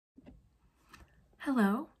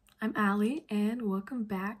Hello, I'm Allie, and welcome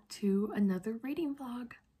back to another reading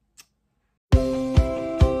vlog.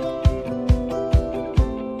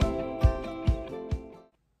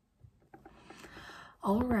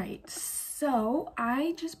 Alright, so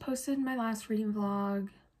I just posted my last reading vlog,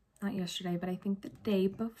 not yesterday, but I think the day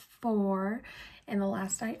before, and the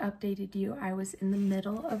last I updated you, I was in the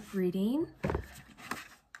middle of reading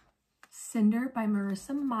Cinder by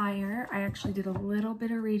Marissa Meyer. I actually did a little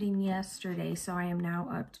bit of reading yesterday, so I am now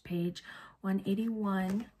up to page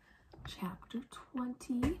 181, chapter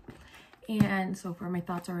 20. And so far my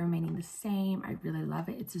thoughts are remaining the same. I really love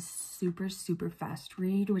it. It's a super fast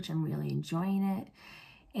read, which I'm really enjoying it.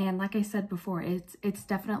 And like I said before, it's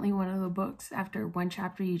definitely one of the books, after one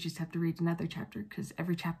chapter you just have to read another chapter, because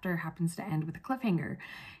every chapter happens to end with a cliffhanger,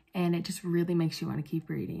 and it just really makes you want to keep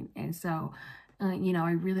reading. And so you know,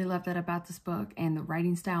 I really love that about this book, and the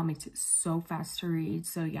writing style makes it so fast to read.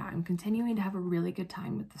 So yeah, I'm continuing to have a really good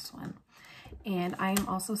time with this one. And I am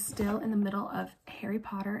also still in the middle of Harry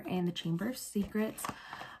Potter and the Chamber of Secrets.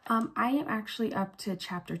 I am actually up to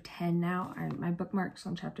chapter 10 now. My bookmark's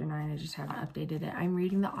on chapter 9. I just haven't updated it. I'm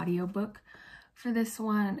reading the audiobook for this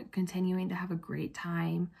one, continuing to have a great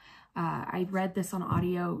time. I read this on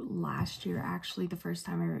audio last year, actually, the first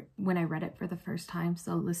time when I read it for the first time.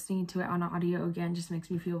 So listening to it on audio again just makes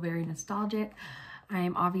me feel very nostalgic. I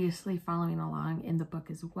am obviously following along in the book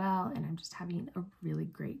as well, and I'm just having a really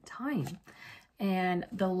great time. And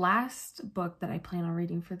the last book that I plan on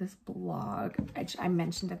reading for this blog, which I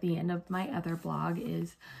mentioned at the end of my other blog,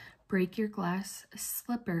 is Break Your Glass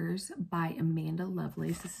Slippers by Amanda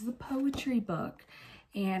Lovelace. This is a poetry book,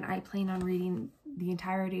 and I plan on reading the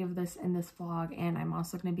entirety of this in this vlog, and I'm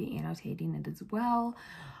also going to be annotating it as well.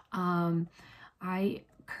 I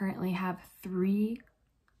currently have three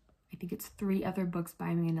other books by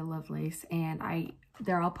Amanda Lovelace, and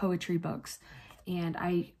they're all poetry books, and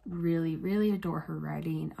I really adore her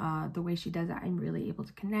writing. The way she does it, I'm really able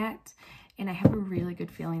to connect, and I have a really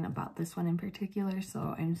good feeling about this one in particular,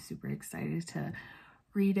 so I'm super excited to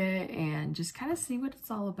read it and just kind of see what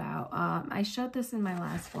it's all about. I showed this in my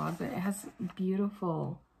last vlog, but it has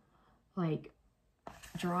beautiful like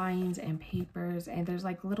drawings and papers, and there's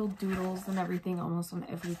like little doodles and everything almost on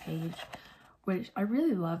every page, which I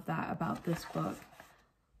really love that about this book,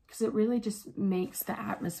 because it really just makes the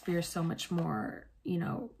atmosphere so much more, you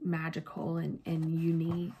know, magical and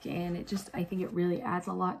unique. And it just, I think it really adds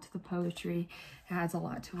a lot to the poetry. It adds a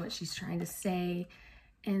lot to what she's trying to say.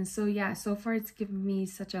 And so yeah, so far it's given me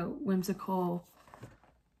such a whimsical,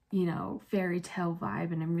 you know, fairy tale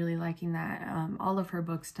vibe, and I'm really liking that. All of her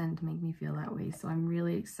books tend to make me feel that way, so I'm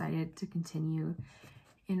really excited to continue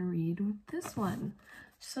and read with this one.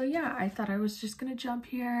 So yeah, I thought I was just gonna jump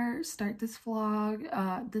here, start this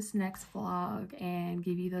vlog, this next vlog, and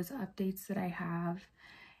give you those updates that I have,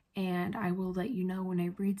 and I will let you know when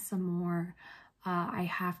I read some more. I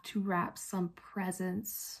have to wrap some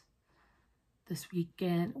presents this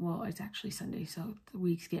weekend. Well, it's actually Sunday, so the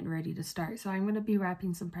week's getting ready to start. So I'm going to be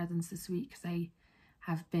wrapping some presents this week, because I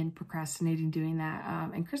have been procrastinating doing that.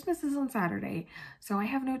 And Christmas is on Saturday, so I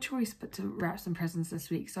have no choice but to wrap some presents this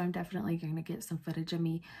week. So I'm definitely going to get some footage of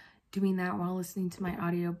me doing that while listening to my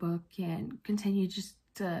audiobook, and continue just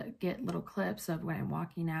to get little clips of when I'm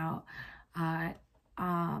walking out.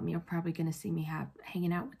 You're probably going to see me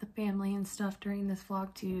hanging out with the family and stuff during this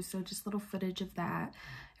vlog too, so just little footage of that.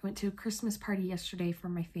 I went to a Christmas party yesterday for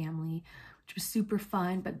my family, which was super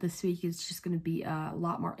fun, but this week is just going to be a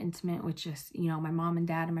lot more intimate with just, you know, my mom and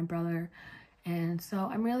dad and my brother. And so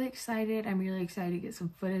I'm really excited. I'm really excited to get some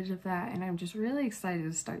footage of that, and I'm just really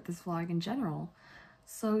excited to start this vlog in general.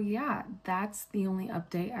 So yeah, that's the only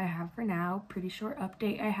update I have for now. Pretty short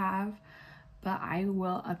update I have, but I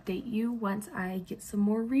will update you once I get some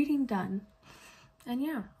more reading done. And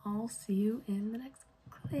yeah, I'll see you in the next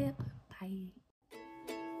clip. Bye.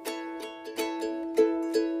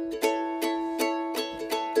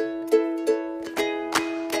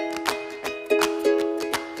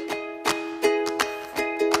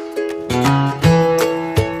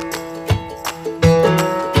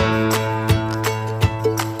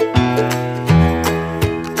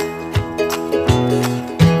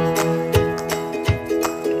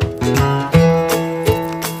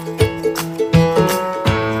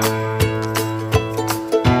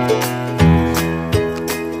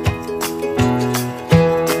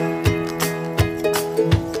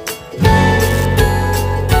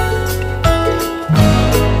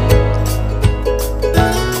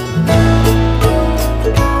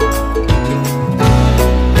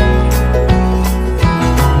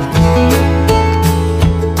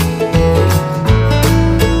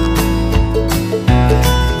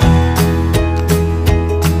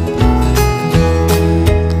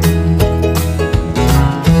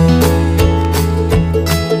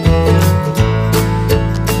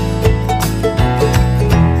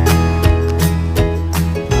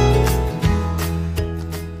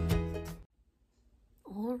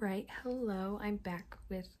 Alright, hello, I'm back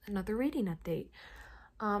with another reading update.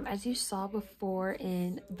 As you saw before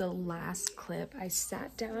in the last clip, I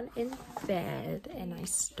sat down in bed and I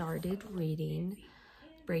started reading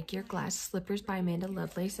Break Your Glass Slippers by Amanda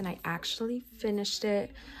Lovelace, and I actually finished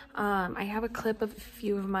it. I have a clip of a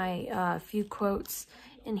few of my few quotes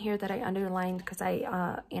in here that I underlined because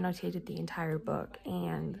I annotated the entire book,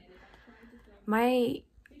 and my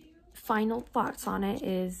final thoughts on it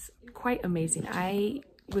is quite amazing. I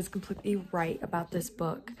was completely right about this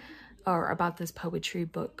book, or about this poetry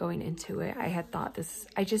book going into it.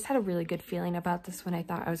 I just had a really good feeling about this one. I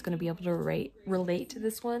thought I was going to be able to relate to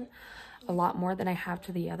this one a lot more than I have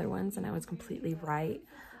to the other ones, and I was completely right.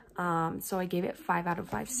 So I gave it 5 out of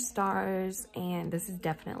 5 stars, and this is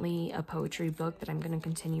definitely a poetry book that I'm going to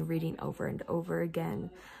continue reading over and over again.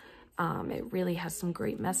 It really has some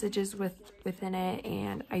great messages within it,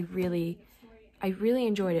 and I really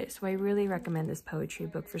enjoyed it. So I really recommend this poetry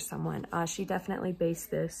book for someone. She definitely based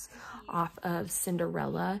this off of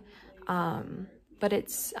Cinderella, but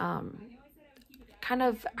it's kind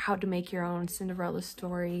of how to make your own Cinderella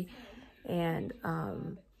story. And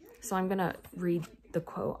so I'm gonna read the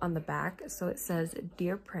quote on the back. So it says,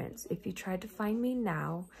 "Dear Prince, if you tried to find me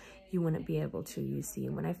now, you wouldn't be able to. You see,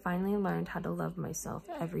 when I finally learned how to love myself,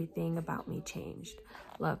 everything about me changed.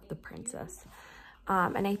 Love, the Princess."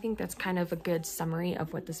 And I think that's kind of a good summary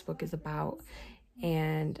of what this book is about,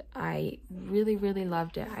 and I really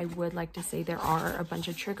loved it. I would like to say there are a bunch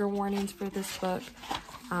of trigger warnings for this book.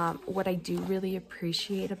 What I do really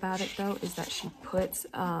appreciate about it, though, is that she puts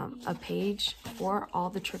a page for all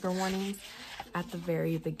the trigger warnings at the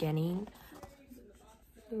very beginning,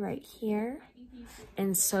 right here.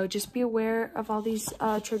 And so just be aware of all these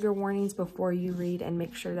trigger warnings before you read, and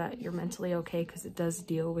make sure that you're mentally okay, because it does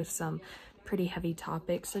deal with some pretty heavy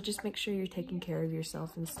topics. So just make sure you're taking care of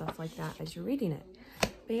yourself and stuff like that as you're reading it.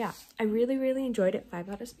 But yeah, I really enjoyed it. 5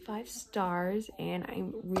 out of 5 stars, and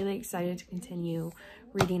I'm really excited to continue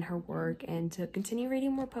reading her work and to continue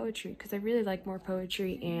reading more poetry, because I really like more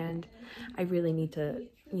poetry, and I really need to,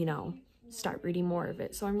 you know, start reading more of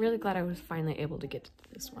it. So I'm really glad I was finally able to get to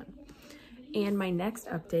this one. And my next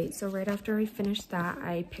update, so right after I finished that,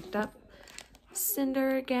 I picked up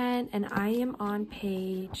Cinder again, and I am on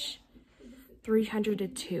page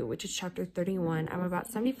 302, which is chapter 31. I'm about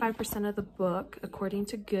 75% of the book according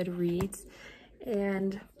to Goodreads,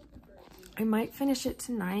 and I might finish it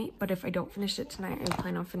tonight, but if I don't finish it tonight, I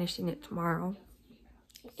plan on finishing it tomorrow.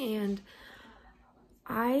 And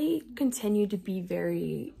I continue to be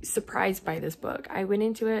very surprised by this book. I went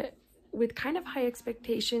into it with kind of high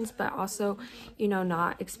expectations, but also, you know,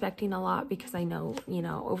 not expecting a lot, because I know, you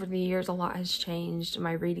know, over the years a lot has changed.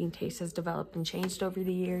 My reading taste has developed and changed over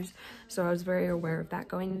the years, so I was very aware of that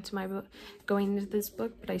going into this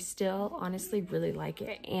book. But I still honestly really like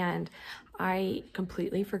it, and I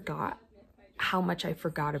completely forgot how much I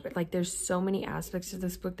forgot about it. Like, there's so many aspects of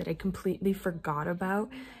this book that I completely forgot about,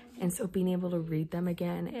 and so being able to read them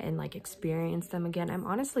again and like experience them again, I'm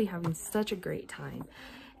honestly having such a great time.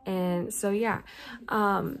 And so yeah,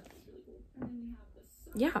 I'm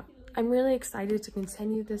really excited to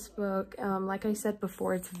continue this book. Like I said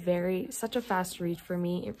before, it's such a fast read for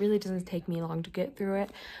me. It really doesn't take me long to get through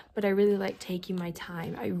it, but I really like taking my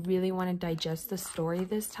time. I really want to digest the story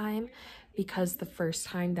this time, because the first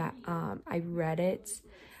time that I read it,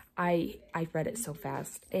 I read it so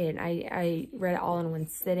fast, and I read it all in one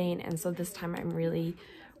sitting. And so this time I'm really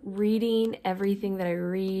reading everything that I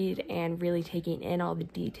read and really taking in all the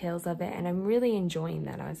details of it, and I'm really enjoying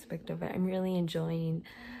that aspect of it. I'm really enjoying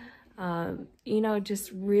you know, just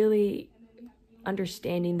really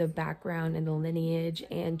understanding the background and the lineage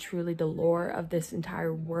and truly the lore of this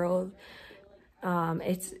entire world.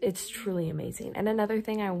 It's truly amazing. And another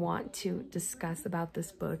thing I want to discuss about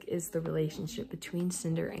this book is the relationship between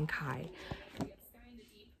Cinder and Kai.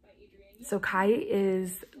 So Kai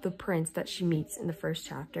is the prince that she meets in the first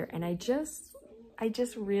chapter, and I just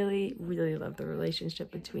really love the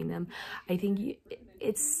relationship between them. I think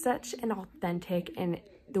it's such an authentic, and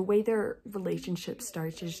the way their relationship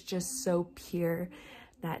starts is just so pure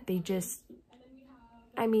that they just,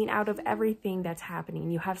 I mean, out of everything that's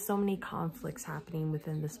happening, you have so many conflicts happening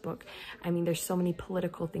within this book. I mean, there's so many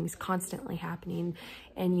political things constantly happening,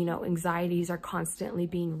 and, you know, anxieties are constantly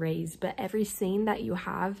being raised, but every scene that you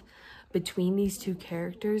have between these two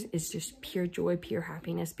characters is just pure joy, pure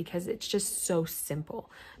happiness, because it's just so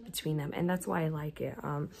simple between them, and that's why I like it.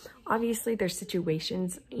 Obviously their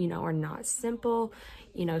situations, you know, are not simple.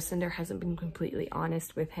 You know, Cinder hasn't been completely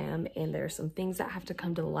honest with him, and there are some things that have to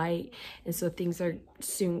come to light, and so things are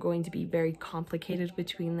soon going to be very complicated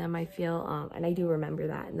between them, I feel. And I do remember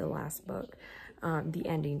that in the last book. The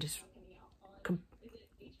ending just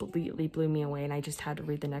completely blew me away, and I just had to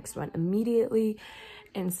read the next one immediately.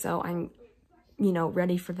 And so I'm, you know,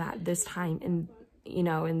 ready for that this time, and you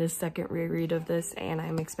know, in this second reread of this, and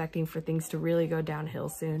I'm expecting for things to really go downhill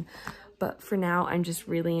soon. But for now, I'm just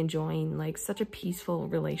really enjoying like such a peaceful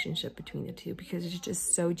relationship between the two, because it's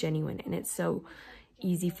just so genuine, and it's so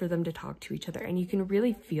easy for them to talk to each other, and you can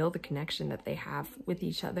really feel the connection that they have with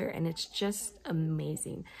each other, and it's just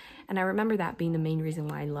amazing. And I remember that being the main reason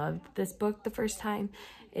why I loved this book the first time,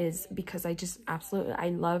 is because I just absolutely, I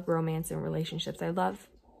love romance and relationships. I love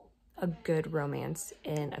a good romance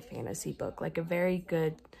in a fantasy book, like a very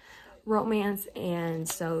good romance. And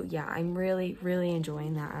so yeah, I'm really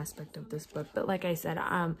enjoying that aspect of this book. But like I said,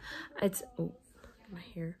 it's, oh, my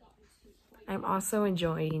hair, I'm also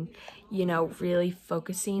enjoying, you know, really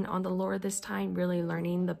focusing on the lore this time, really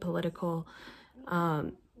learning the political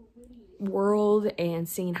world and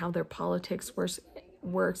seeing how their politics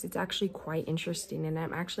works. It's actually quite interesting, and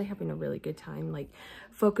I'm actually having a really good time like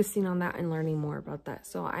focusing on that and learning more about that.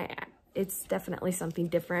 So it's definitely something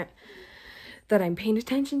different that I'm paying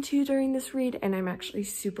attention to during this read, and I'm actually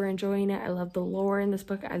super enjoying it. I love the lore in this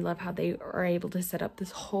book. I love how they are able to set up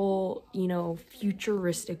this whole, you know,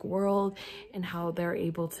 futuristic world, and how they're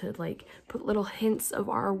able to like put little hints of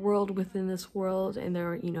our world within this world, and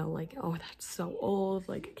they're, you know, like, oh, that's so old,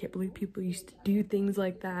 like I can't believe people used to do things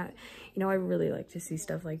like that. You know, I really like to see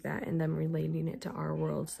stuff like that and them relating it to our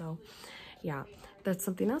world. So yeah, that's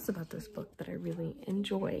something else about this book that I really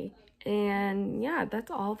enjoy. And yeah, that's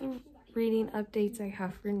all the reading updates I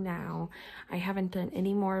have for now. I haven't done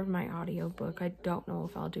any more of my audiobook. I don't know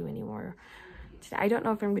if I'll do any more today. I don't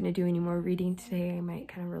know if I'm going to do any more reading today. I might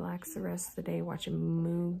kind of relax the rest of the day, watch a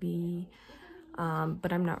movie,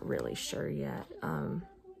 but I'm not really sure yet.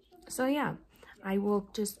 So yeah, I will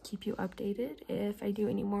just keep you updated if I do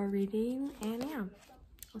any more reading, and yeah,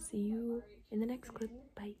 I'll see you in the next clip.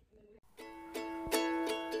 Bye.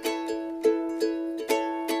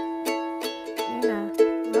 Nana,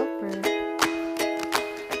 Roper,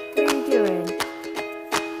 what are you doing?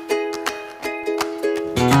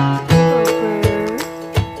 Roper,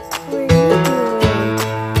 what are you doing?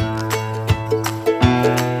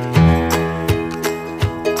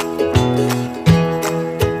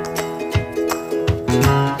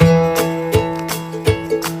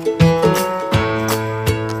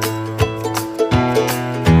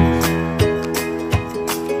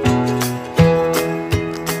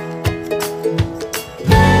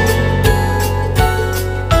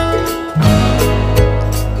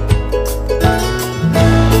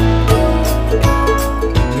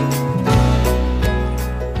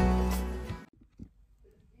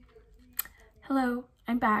 Hello,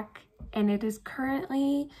 I'm back, and it is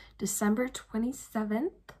currently December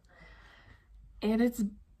 27th, and it's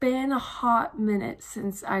been a hot minute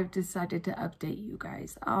since I've decided to update you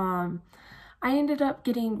guys. I ended up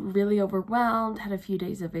getting really overwhelmed, had a few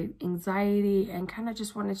days of anxiety, and kind of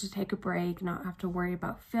just wanted to take a break, not have to worry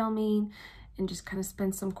about filming, and just kind of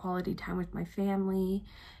spend some quality time with my family,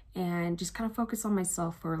 and just kind of focus on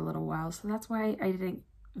myself for a little while. So that's why I didn't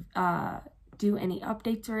do any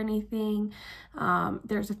updates or anything.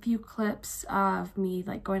 There's a few clips of me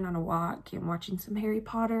like going on a walk and watching some Harry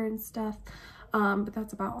Potter and stuff, but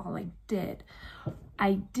that's about all I did.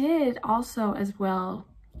 I did also as well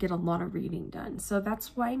get a lot of reading done, so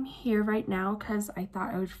that's why I'm here right now, because I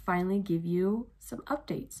thought I would finally give you some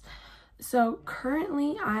updates. So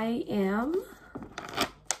currently I am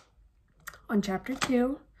on chapter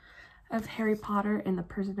 2 of Harry Potter and the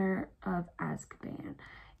Prisoner of Azkaban.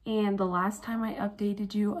 And the last time I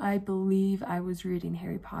updated you, I believe I was reading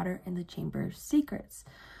Harry Potter and the Chamber of Secrets.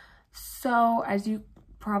 So as you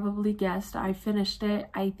probably guessed, I finished it.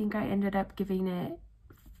 I think I ended up giving it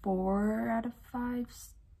 4 out of 5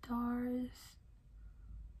 stars.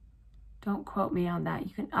 Don't quote me on that.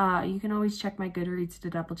 You can always check my Goodreads to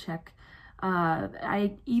double check.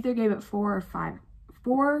 I either gave it 4 or 5.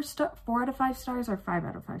 4 out of 5 stars or 5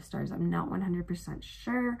 out of 5 stars. I'm not 100%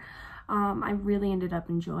 sure. I really ended up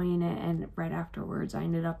enjoying it, and right afterwards I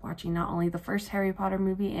ended up watching not only the first Harry Potter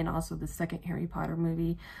movie and also the second Harry Potter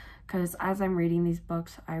movie, because as I'm reading these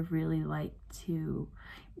books I really like to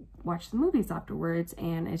watch the movies afterwards,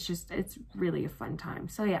 and it's really a fun time.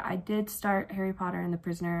 So yeah, I did start Harry Potter and the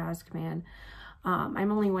Prisoner of Azkaban.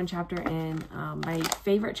 I'm only 1 chapter in. My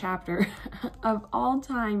favorite chapter of all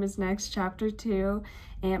time is next, chapter 2,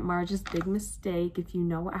 Aunt Marge's Big Mistake. If you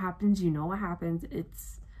know what happens, you know what happens.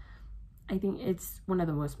 I think it's one of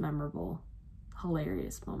the most memorable,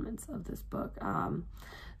 hilarious moments of this book.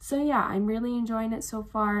 So yeah, I'm really enjoying it so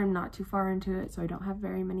far. I'm not too far into it, so I don't have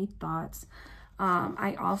very many thoughts.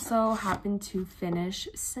 I also happened to finish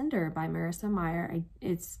Cinder by Marissa Meyer.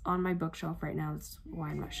 It's on my bookshelf right now. That's why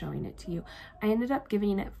I'm not showing it to you. I ended up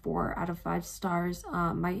giving it 4 out of 5 stars.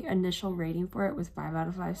 My initial rating for it was 5 out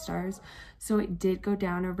of 5 stars. So it did go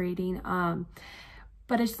down a rating.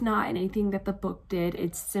 But it's not anything that the book did.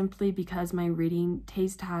 It's simply because my reading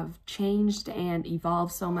tastes have changed and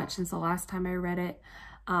evolved so much since the last time I read it.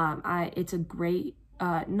 It's a great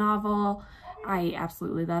novel. I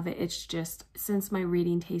absolutely love it. It's just, since my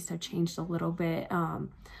reading tastes have changed a little bit,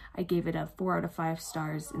 I gave it a 4 out of 5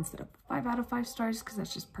 stars instead of 5 out of 5 stars, because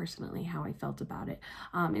that's just personally how I felt about it.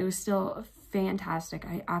 It was still fantastic.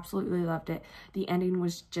 I absolutely loved it. The ending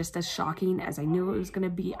was just as shocking as I knew it was going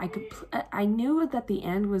to be. I knew that the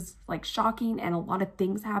end was like shocking and a lot of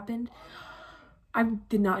things happened. I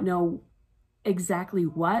did not know exactly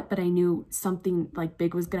what, but I knew something like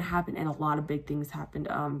big was going to happen, and a lot of big things happened.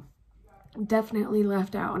 Definitely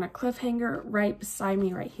left out on a cliffhanger. Right beside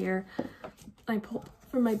me right here, I pulled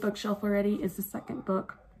from my bookshelf already, is the second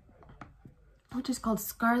book, which is called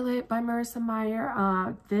Scarlet by Marissa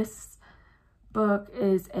Meyer. This book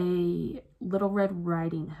is a Little Red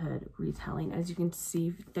Riding Hood retelling. As you can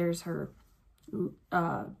see, there's her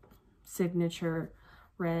signature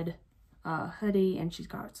red hoodie, and she's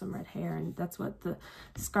got some red hair, and that's what the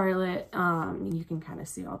Scarlet, you can kind of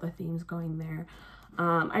see all the themes going there.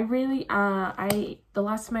 The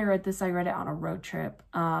last time I read this, I read it on a road trip,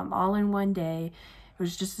 all in one day. It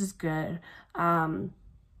was just as good.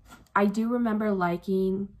 I do remember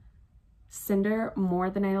liking Cinder more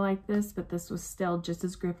than I like this, but this was still just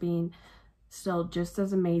as gripping, still just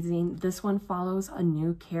as amazing. This one follows a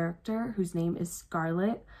new character whose name is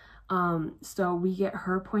Scarlet. So we get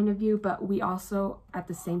her point of view, but we also at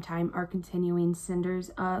the same time are continuing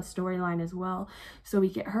Cinder's storyline as well. So we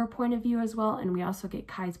get her point of view as well, and we also get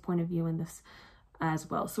Kai's point of view in this as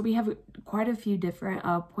well. So we have quite a few different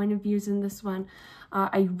point of views in this one.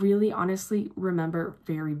 I really honestly remember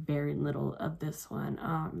very, very little of this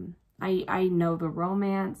one. I know the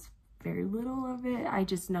romance, very little of it. I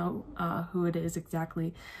just know who it is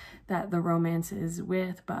exactly that the romance is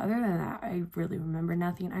with, but other than that, I really remember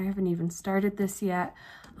nothing. I haven't even started this yet,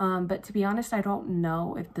 but to be honest, I don't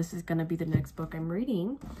know if this is going to be the next book I'm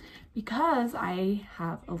reading, because I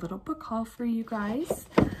have a little book haul for you guys,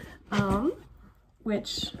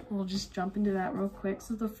 which we'll just jump into that real quick.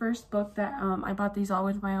 So the first book that I bought these all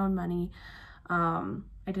with my own money. I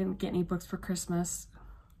didn't get any books for Christmas.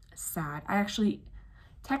 Sad. I actually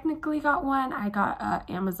technically got one. I got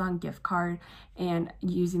an Amazon gift card, and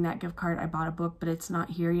using that gift card I bought a book, but it's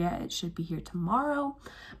not here yet. It should be here tomorrow.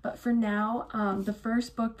 But for now, the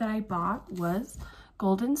first book that I bought was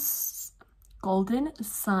Golden Sun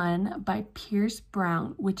by Pierce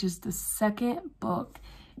Brown, which is the second book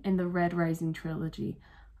in the Red Rising trilogy.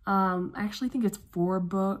 I actually think it's 4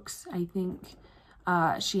 books. I think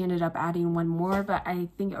she ended up adding one more, but I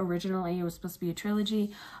think originally it was supposed to be a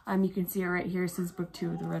trilogy. You can see it right here. It says book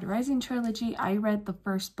 2 of the Red Rising trilogy. I read the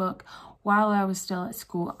first book while I was still at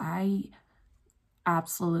school. I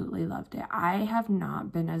absolutely loved it. I have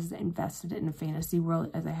not been as invested in a fantasy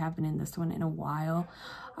world as I have been in this one in a while.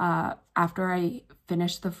 After I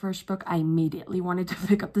finished the first book, I immediately wanted to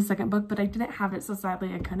pick up the second book, but I didn't have it, so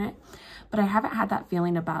sadly I couldn't. But I haven't had that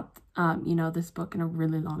feeling about, you know, this book in a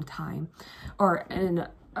really long time, or in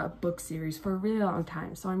a book series for a really long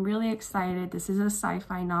time. So I'm really excited. This is a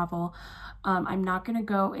sci-fi novel. I'm not going to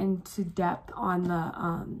go into depth on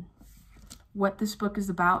the what this book is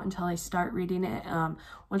about until I start reading it.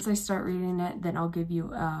 Once I start reading it, then I'll give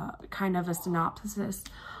you kind of a synopsis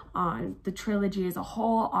on the trilogy as a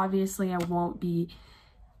whole. Obviously, I won't be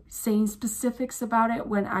saying specifics about it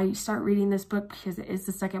when I start reading this book, because it is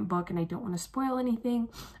the second book and I don't want to spoil anything.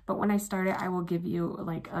 But when I start it, I will give you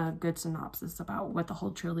like a good synopsis about what the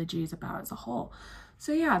whole trilogy is about as a whole.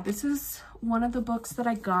 So yeah, this is one of the books that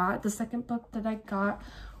I got. The second book that I got,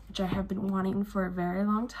 which I have been wanting for a very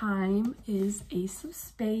long time, is Ace of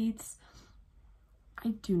Spades. I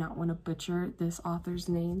do not want to butcher this author's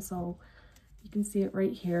name, so you can see it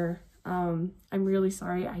right here. I'm really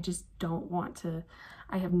sorry. I just don't want to.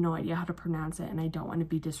 I have no idea how to pronounce it, and I don't want to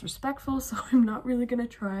be disrespectful, so I'm not really going to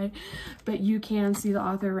try. But you can see the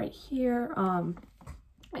author right here.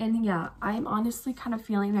 And yeah, I'm honestly kind of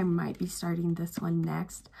feeling I might be starting this one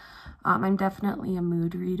next. I'm definitely a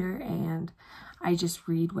mood reader, and I just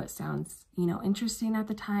read what sounds, you know, interesting at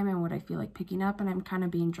the time and what I feel like picking up, and I'm kind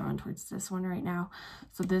of being drawn towards this one right now.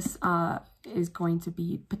 So this is going to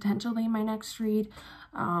be potentially my next read,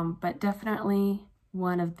 but definitely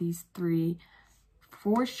one of these 3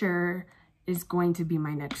 for sure is going to be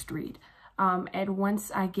my next read. And once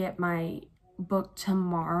I get my book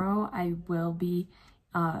tomorrow, I will be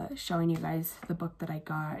showing you guys the book that I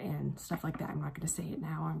got and stuff like that. I'm not going to say it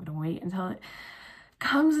now. I'm going to wait until it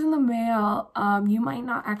comes in the mail. You might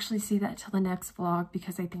not actually see that till the next vlog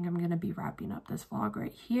because I think I'm going to be wrapping up this vlog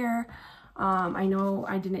right here. I know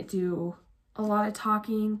I didn't do a lot of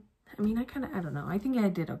talking. I mean, I don't know. I think I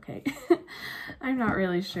did okay. I'm not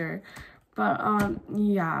really sure. But,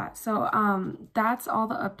 yeah. So, that's all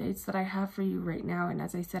the updates that I have for you right now. And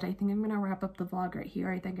as I said, I think I'm going to wrap up the vlog right here.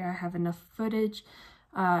 I think I have enough footage,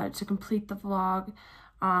 to complete the vlog.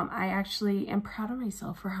 I actually am proud of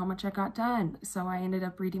myself for how much I got done. So I ended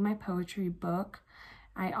up reading my poetry book.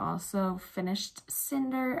 I also finished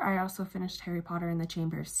Cinder. I also finished Harry Potter and the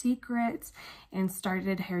Chamber of Secrets and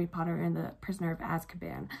started Harry Potter and the Prisoner of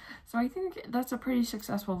Azkaban. So I think that's a pretty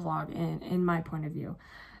successful vlog in my point of view.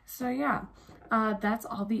 So yeah, that's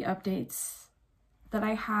all the updates that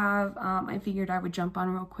I have. I figured I would jump on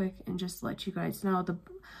real quick and just let you guys know the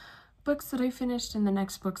books that I finished and the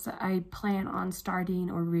next books that I plan on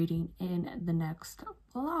starting or reading in the next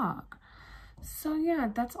vlog. So yeah,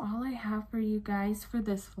 that's all I have for you guys for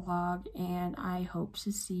this vlog, and I hope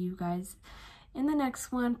to see you guys in the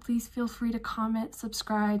next one. Please feel free to comment,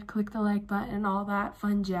 subscribe, click the like button, all that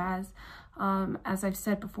fun jazz. As I've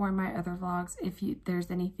said before in my other vlogs, if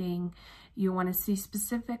there's anything you want to see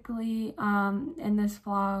specifically in this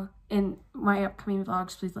vlog, in my upcoming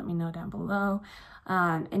vlogs, please let me know down below.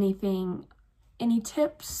 Any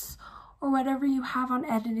tips or whatever you have on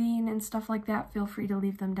editing and stuff like that, feel free to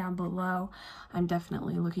leave them down below. I'm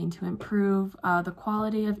definitely looking to improve the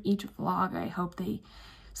quality of each vlog. I hope they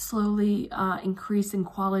slowly increase in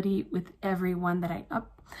quality with everyone that I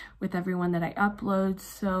upload.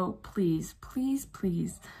 So please, please,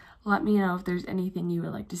 please let me know if there's anything you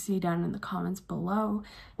would like to see down in the comments below,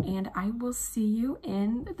 and I will see you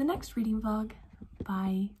in the next reading vlog.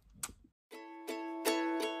 Bye.